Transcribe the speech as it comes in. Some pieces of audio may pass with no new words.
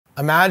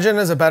Imagen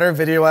is a better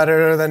video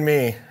editor than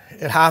me.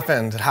 It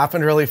happened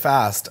really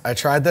fast. I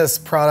tried this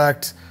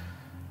product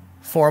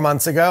 4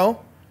 months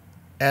ago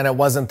and it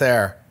wasn't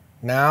there.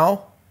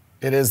 Now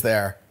it is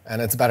there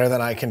and it's better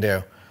than I can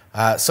do.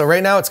 So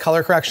right now it's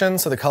color correction.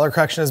 So the color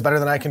correction is better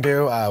than I can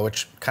do,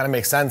 which kind of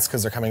makes sense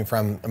because they're coming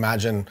from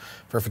Imagen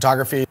for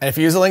photography. And if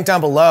you use the link down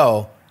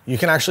below, you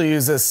can actually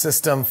use this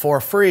system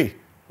for free,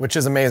 which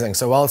is amazing.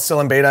 So while it's still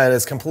in beta, it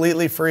is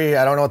completely free.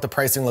 I don't know what the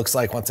pricing looks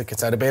like once it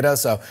gets out of beta.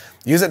 So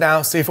use it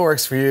now, see if it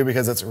works for you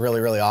because it's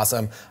really, really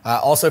awesome.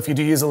 Also, if you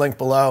do use the link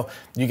below,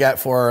 you get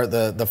for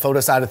the photo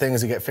side of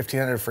things, you get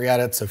 1,500 free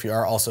edits. So if you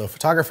are also a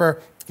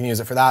photographer, you can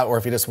use it for that. Or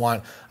if you just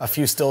want a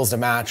few stills to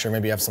match, or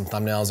maybe you have some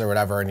thumbnails or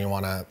whatever, and you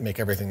want to make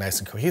everything nice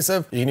and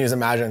cohesive, you can use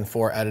Imagen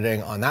for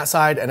editing on that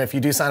side. And if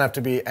you do sign up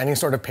to be any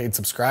sort of paid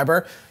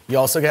subscriber, you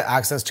also get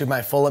access to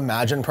my full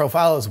Imagen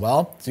profile as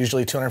well. It's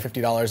usually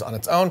 $250 on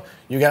its own.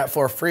 You get it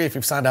for free if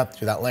you've signed up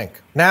through that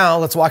link. Now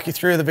let's walk you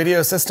through the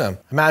video system.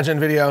 Imagen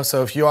Video.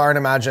 So if you are an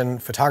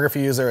Imagen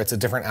photography user, it's a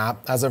different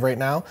app as of right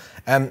now.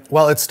 And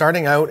while it's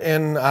starting out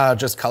in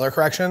just color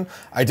correction,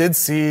 I did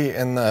see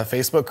in the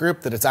Facebook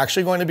group that it's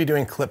actually going to be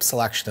doing clip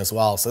selection as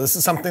well. So this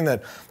is something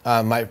that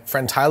my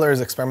friend Tyler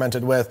has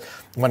experimented with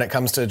when it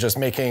comes to just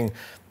making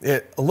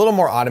it a little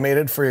more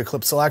automated for your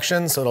clip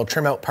selection. So it'll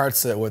trim out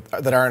parts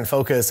that are in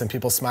focus and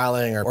people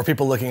smiling or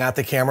people looking at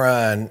the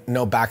camera and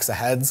no backs of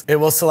heads. It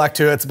will select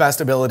to its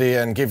best ability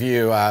and give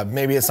you,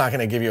 maybe it's not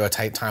gonna give you a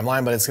tight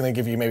timeline, but it's gonna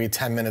give you maybe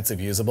 10 minutes of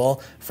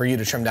usable for you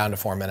to trim down to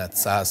 4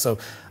 minutes. So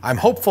I'm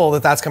hopeful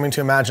that that's coming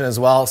to Imagen as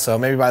well. So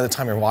maybe by the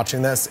time you're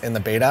watching this in the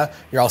beta,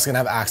 you're also gonna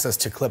have access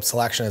to clip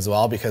selection as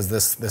well because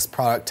this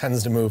product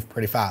tends to move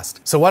pretty fast.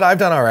 So what I've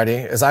done already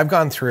is I've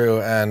gone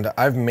through and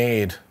I've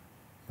made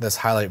this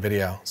highlight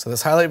video. So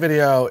this highlight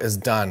video is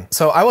done.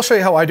 So I will show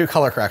you how I do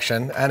color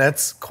correction, and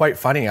it's quite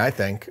funny, I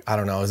think. I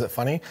don't know, is it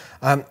funny?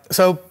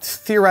 So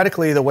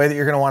theoretically, the way that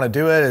you're gonna wanna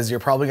do it is you're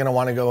probably gonna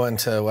wanna go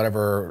into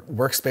whatever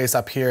workspace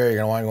up here, you're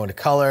gonna wanna go into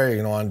color, you're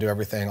gonna wanna do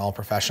everything all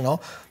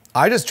professional.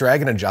 I just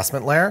drag an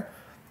adjustment layer,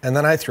 and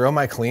then I throw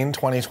my clean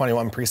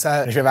 2021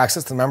 preset. And if you have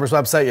access to the members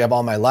website, you have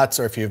all my LUTs,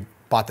 or if you've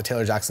bought the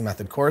Taylor Jackson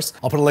Method course.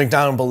 I'll put a link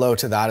down below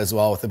to that as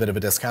well with a bit of a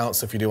discount.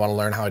 So if you do want to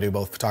learn how I do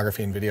both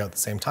photography and video at the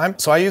same time.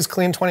 So I use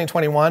Clean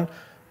 2021,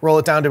 roll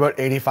it down to about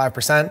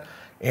 85%,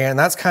 and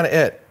that's kind of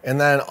it. And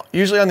then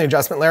usually on the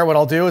adjustment layer, what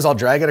I'll do is I'll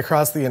drag it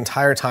across the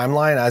entire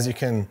timeline as you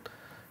can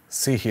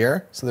see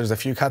here. So there's a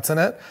few cuts in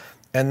it.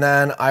 And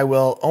then I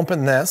will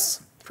open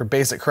this for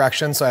basic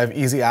correction. So I have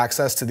easy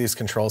access to these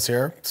controls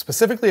here,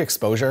 specifically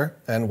exposure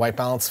and white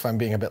balance if I'm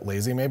being a bit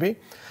lazy maybe.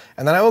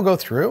 And then I will go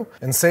through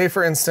and say,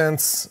 for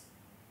instance,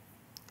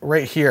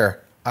 right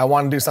here, I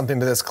want to do something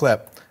to this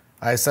clip.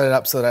 I set it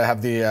up so that I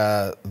have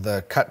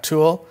the cut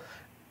tool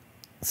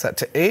set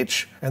to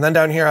H, and then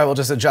down here I will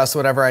just adjust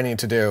whatever I need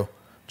to do,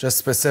 just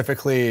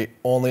specifically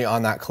only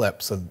on that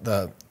clip. So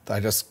I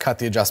just cut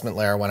the adjustment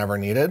layer whenever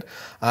needed.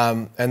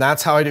 And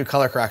that's how I do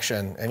color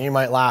correction. And you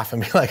might laugh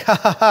and be like, ha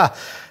ha ha,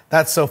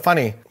 that's so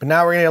funny. But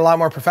now we're gonna get a lot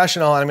more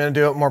professional and I'm gonna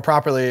do it more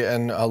properly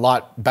and a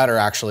lot better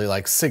actually,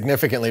 like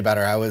significantly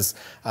better. I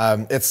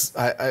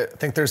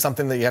think there's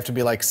something that you have to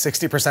be like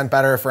 60%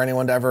 better for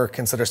anyone to ever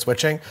consider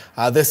switching.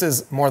 This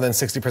is more than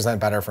 60%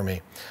 better for me.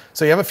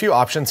 So you have a few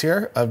options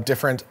here of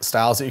different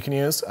styles that you can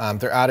use.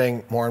 They're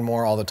adding more and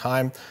more all the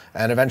time.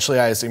 And eventually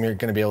I assume you're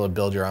gonna be able to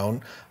build your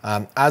own.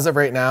 As of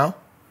right now,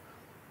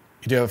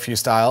 you do have a few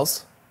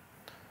styles.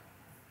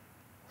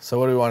 So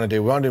what do we wanna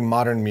do? We wanna do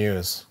Modern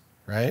Muse,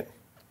 right?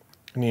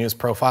 And you use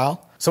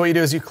profile. So what you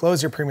do is you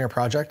close your Premiere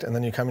project and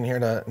then you come in here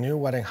to New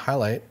Wedding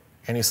Highlight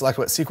and you select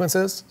what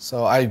sequences.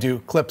 So I do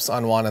clips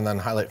on one and then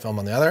highlight film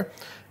on the other,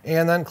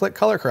 and then click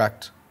color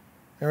correct.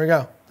 There we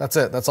go. That's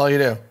it. That's all you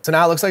do. So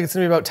now it looks like it's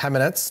gonna be about 10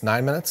 minutes,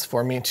 9 minutes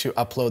for me to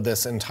upload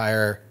this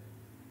entire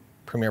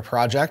Premiere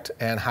project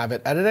and have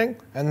it editing.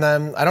 And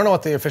then I don't know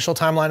what the official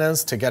timeline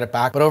is to get it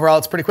back, but overall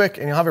it's pretty quick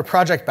and you'll have your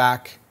project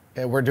back.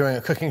 We're doing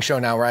a cooking show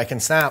now where I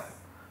can snap.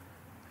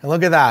 And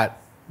look at that.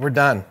 We're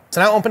done.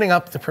 So now opening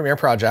up the Premiere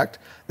project,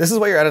 this is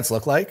what your edits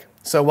look like.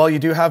 So while you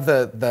do have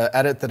the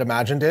edit that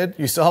Imagen did,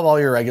 you still have all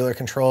your regular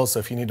controls. So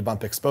if you need to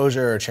bump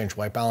exposure or change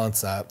white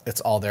balance, it's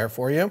all there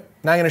for you.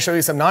 Now I'm gonna show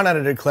you some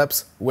non-edited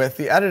clips with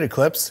the edited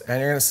clips, and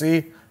you're gonna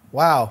see,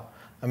 wow,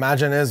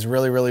 Imagen is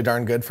really, really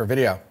darn good for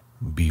video.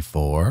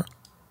 Before,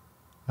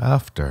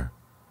 after,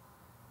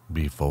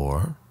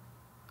 before,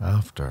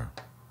 after,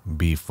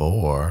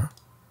 before,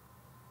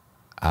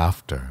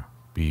 after,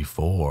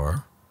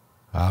 before,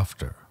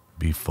 after.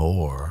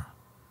 Before,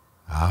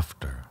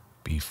 after,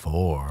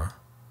 before,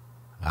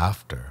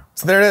 after.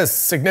 So there it is,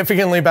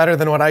 significantly better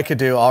than what I could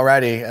do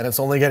already, and it's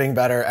only getting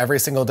better every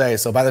single day.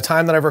 So by the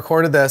time that I've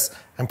recorded this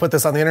and put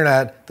this on the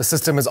internet, the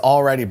system is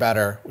already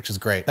better, which is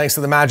great. Thanks to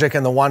the magic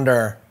and the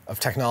wonder of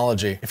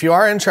technology. If you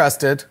are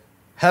interested,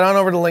 head on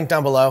over to the link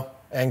down below.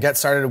 and get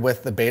started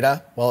with the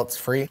beta while it's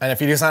free. And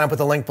if you do sign up with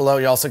the link below,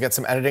 you also get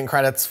some editing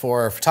credits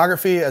for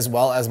photography as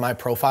well as my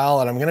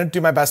profile. And I'm gonna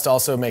do my best to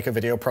also make a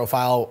video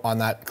profile on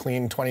that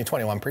clean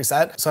 2021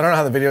 preset. So I don't know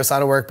how the video side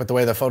will work, but the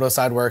way the photo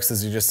side works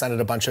is you just send it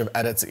a bunch of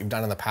edits that you've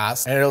done in the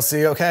past, and it'll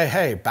see, okay,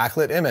 hey,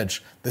 backlit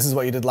image. This is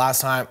what you did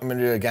last time. I'm gonna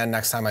do it again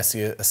next time I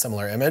see a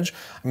similar image.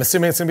 I'm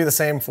assuming it's gonna be the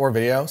same for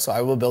video, so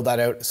I will build that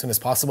out as soon as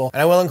possible.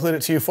 And I will include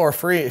it to you for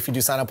free if you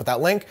do sign up with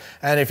that link.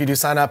 And if you do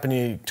sign up and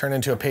you turn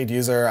into a paid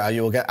user,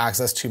 you will get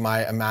access to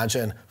my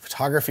Imagen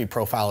photography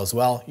profile as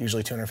well,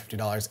 usually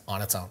 $250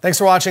 on its own. Thanks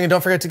for watching, and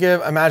don't forget to give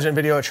Imagen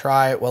Video a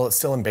try while it's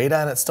still in beta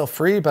and it's still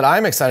free, but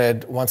I'm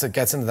excited once it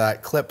gets into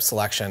that clip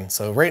selection.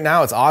 So right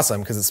now it's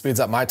awesome because it speeds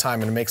up my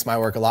time and it makes my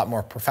work a lot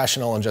more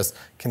professional and just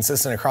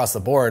consistent across the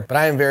board, but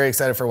I am very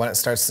excited for when it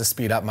starts to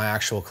speed up my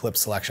actual clip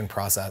selection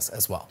process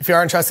as well. If you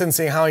are interested in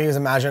seeing how I use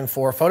Imagen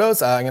for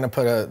photos, I'm gonna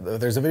put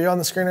there's a video on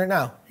the screen right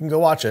now. You can go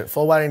watch it,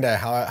 full wedding day,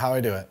 how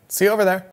I do it. See you over there.